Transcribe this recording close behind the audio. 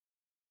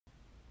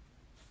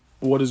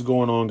What is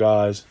going on,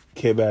 guys?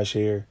 Kid Bash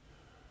here.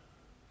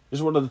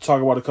 Just wanted to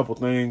talk about a couple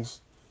things.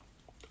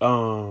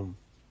 I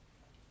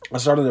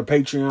started a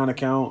Patreon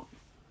account,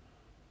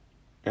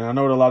 and I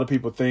know that a lot of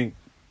people think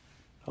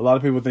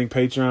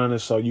Patreon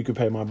is so you can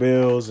pay my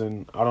bills,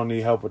 and I don't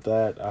need help with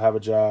that. I have a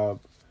job.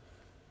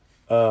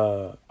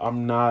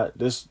 I'm not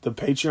this. The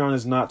Patreon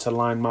is not to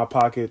line my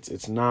pockets.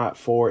 It's not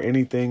for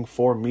anything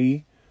for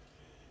me.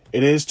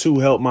 It is to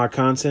help my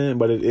content,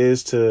 but it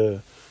is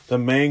to. The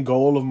main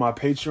goal of my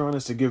Patreon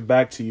is to give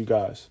back to you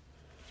guys.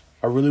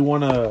 I really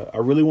want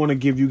to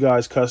give you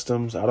guys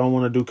customs. I don't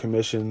want to do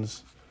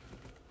commissions.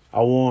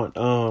 I want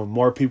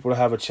more people to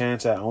have a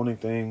chance at owning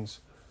things.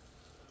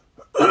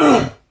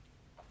 And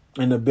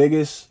the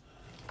biggest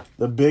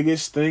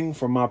thing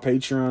from my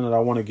Patreon that I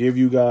want to give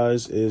you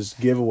guys is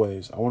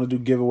giveaways. I want to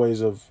do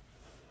giveaways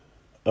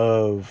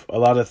of a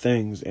lot of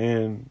things,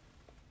 and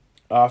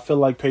I feel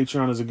like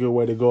Patreon is a good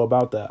way to go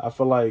about that. I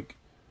feel like,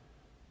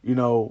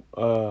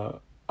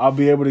 I'll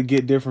be able to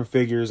get different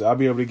figures. I'll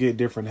be able to get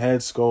different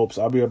head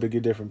sculpts. I'll be able to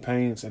get different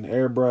paints and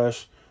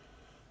airbrush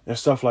and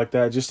stuff like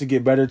that, just to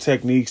get better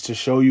techniques to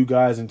show you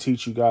guys and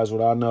teach you guys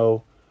what I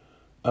know.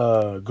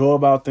 Go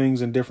about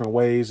things in different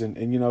ways, and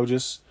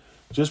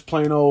just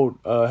plain old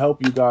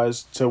help you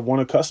guys to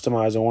want to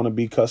customize and want to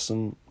be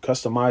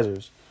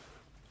customizers.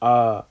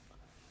 I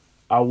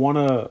want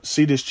to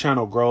see this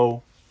channel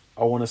grow.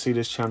 I want to see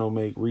this channel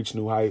reach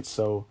new heights.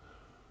 So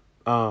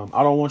I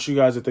don't want you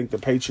guys to think the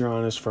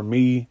Patreon is for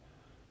me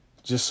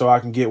just so I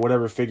can get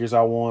whatever figures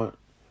I want.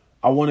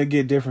 I want to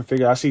get different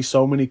figures. I see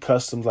so many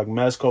customs like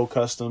Mezco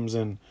customs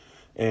and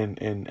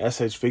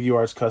SH Figure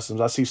Arts customs.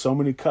 I see so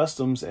many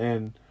customs,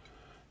 and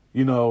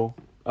I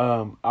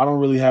don't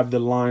really have the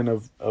line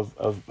of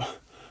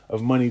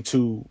money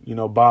to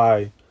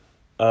buy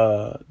 3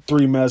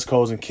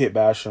 Mezcos and kit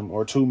bash them,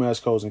 or 2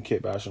 Mezcos and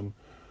kit bash them.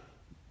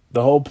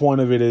 The whole point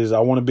of it is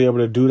I want to be able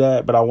to do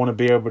that, but I want to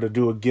be able to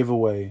do a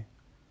giveaway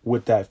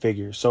with that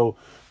figure. So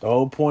the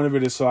whole point of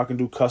it is so I can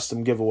do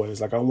custom giveaways.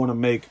 Like I want to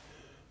make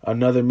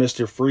another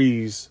Mr.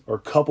 Freeze or a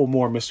couple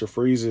more Mr.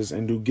 Freezes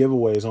and do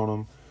giveaways on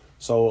them.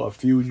 So a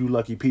few of you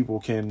lucky people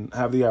can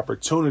have the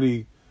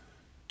opportunity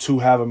to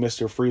have a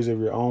Mr. Freeze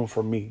of your own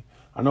from me.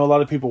 I know a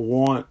lot of people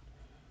want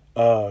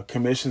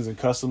commissions and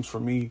customs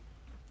from me.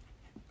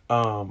 A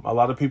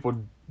lot of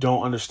people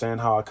don't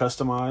understand how I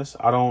customize.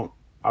 I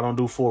don't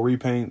do full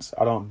repaints.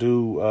 I don't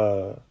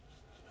do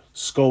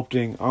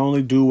sculpting. I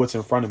only do what's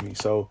in front of me.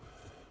 So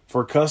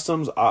for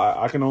customs,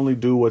 I can only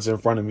do what's in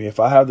front of me. If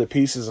I have the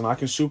pieces and I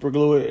can super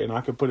glue it and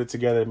I can put it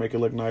together and make it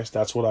look nice,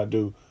 that's what I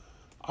do.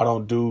 I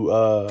don't do,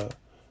 well,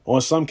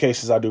 in some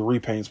cases I do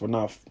repaints, but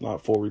not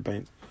full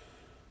repaints,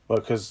 but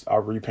because I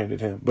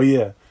repainted him. But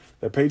yeah,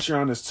 the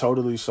Patreon is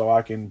totally so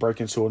I can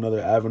break into another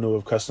avenue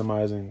of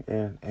customizing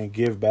and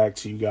give back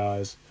to you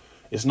guys.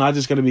 It's not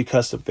just going to be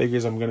custom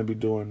figures. I'm going to be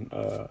doing,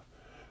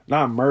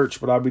 not merch,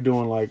 but I'll be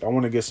doing I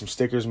want to get some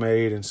stickers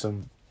made and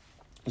some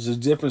just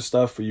different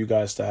stuff for you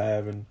guys to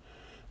have,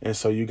 and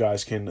so you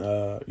guys can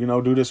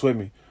do this with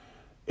me.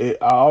 I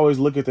always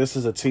look at this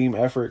as a team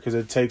effort because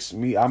it takes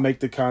me. I make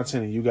the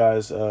content and you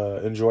guys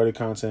enjoy the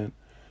content.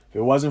 If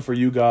it wasn't for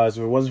you guys,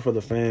 if it wasn't for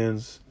the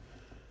fans,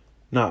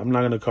 I'm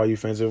not gonna call you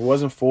fans. If it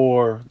wasn't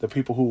for the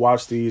people who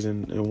watch these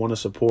and want to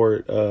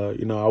support, I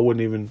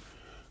wouldn't even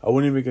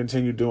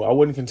continue doing. I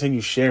wouldn't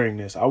continue sharing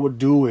this. I would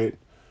do it,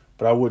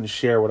 but I wouldn't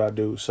share what I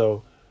do.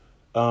 So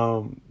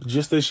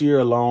just this year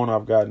alone,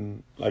 I've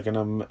gotten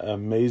an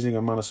amazing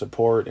amount of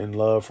support and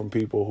love from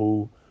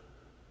people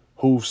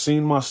who've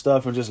seen my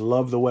stuff and just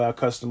love the way I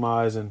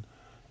customize, and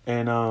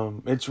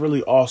it's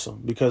really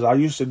awesome because I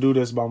used to do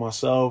this by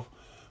myself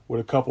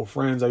with a couple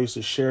friends I used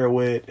to share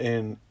with,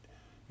 and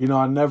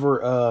I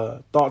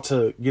never thought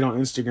to get on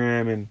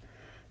Instagram and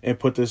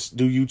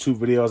do YouTube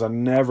videos. I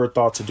never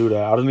thought to do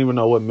that. I don't even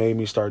know what made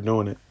me start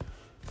doing it,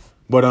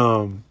 but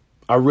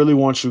I really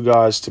want you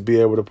guys to be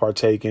able to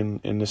partake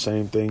in the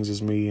same things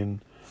as me,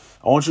 and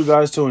I want you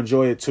guys to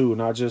enjoy it too,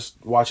 not just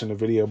watching the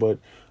video, but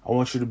I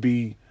want you to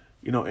be,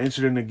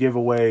 entered in a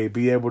giveaway,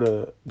 be able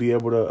to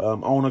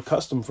own a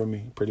custom from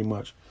me, pretty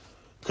much,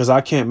 because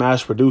I can't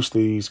mass produce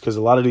these, because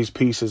a lot of these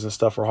pieces and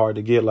stuff are hard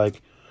to get.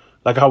 Like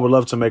I would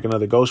love to make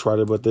another Ghost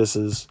Rider, but this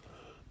is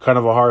kind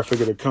of a hard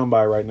figure to come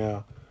by right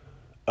now.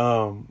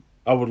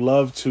 I would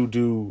love to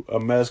do a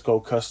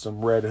Mezco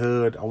custom Red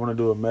Hood. I want to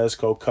do a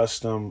Mezco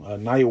custom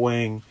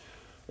Nightwing.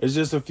 There's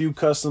just a few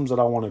customs that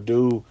I want to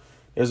do.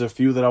 There's a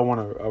few that I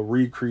want to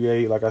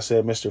recreate. Like I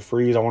said, Mr.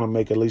 Freeze, I want to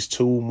make at least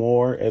 2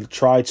 more and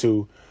I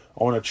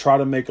want to try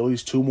to make at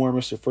least 2 more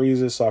Mr.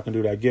 Freezes so I can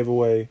do that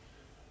giveaway.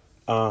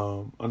 I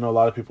know a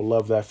lot of people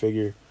love that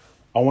figure.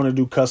 I want to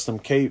do custom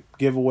cape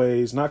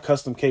giveaways. Not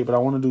custom cape, but I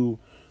want to do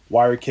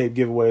wire cape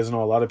giveaways. I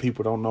know a lot of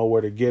people don't know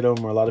where to get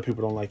them, or a lot of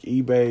people don't like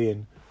eBay,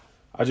 and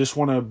I just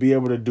want to be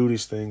able to do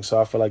these things,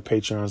 so I feel like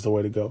Patreon is the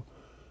way to go.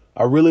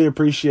 I really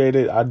appreciate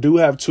it. I do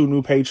have 2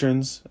 new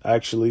patrons,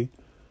 actually.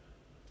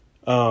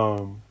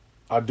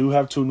 I do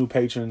have 2 new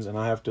patrons, and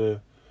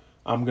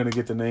I'm going to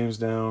get the names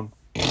down.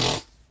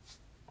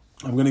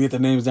 I'm going to get the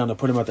names down to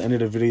put them at the end of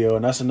the video.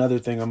 And that's another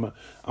thing. I'm going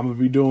to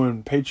be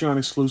doing Patreon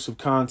exclusive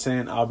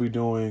content. I'll be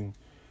doing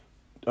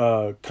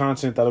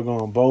content that'll go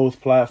on both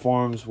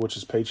platforms, which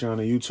is Patreon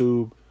and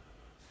YouTube.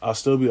 I'll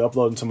still be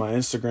uploading to my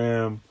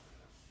Instagram.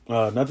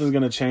 Nothing's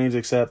going to change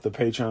except the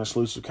Patreon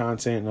exclusive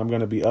content. And I'm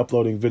going to be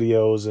uploading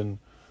videos and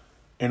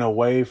in a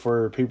way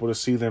for people to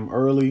see them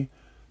early,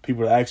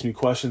 people to ask me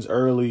questions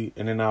early,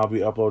 and then I'll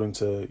be uploading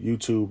to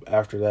YouTube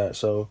after that.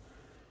 So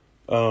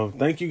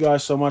thank you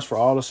guys so much for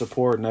all the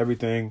support and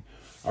everything.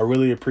 I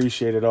really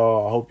appreciate it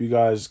all. I hope you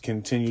guys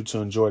continue to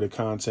enjoy the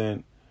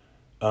content.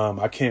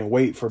 I can't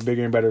wait for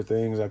bigger and better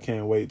things. I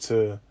can't wait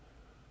to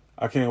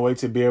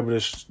be able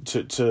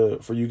to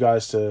for you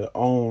guys to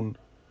own,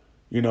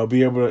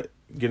 be able to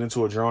get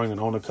into a drawing and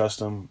own a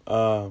custom.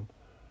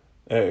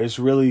 It's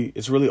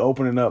really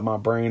opening up my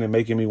brain and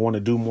making me want to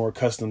do more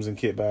customs and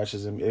kit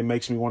bashes, and it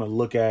makes me want to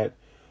look at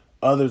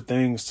other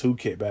things to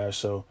kit bash.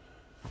 So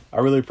I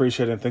really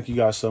appreciate it, and thank you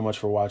guys so much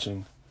for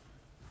watching.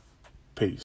 Peace.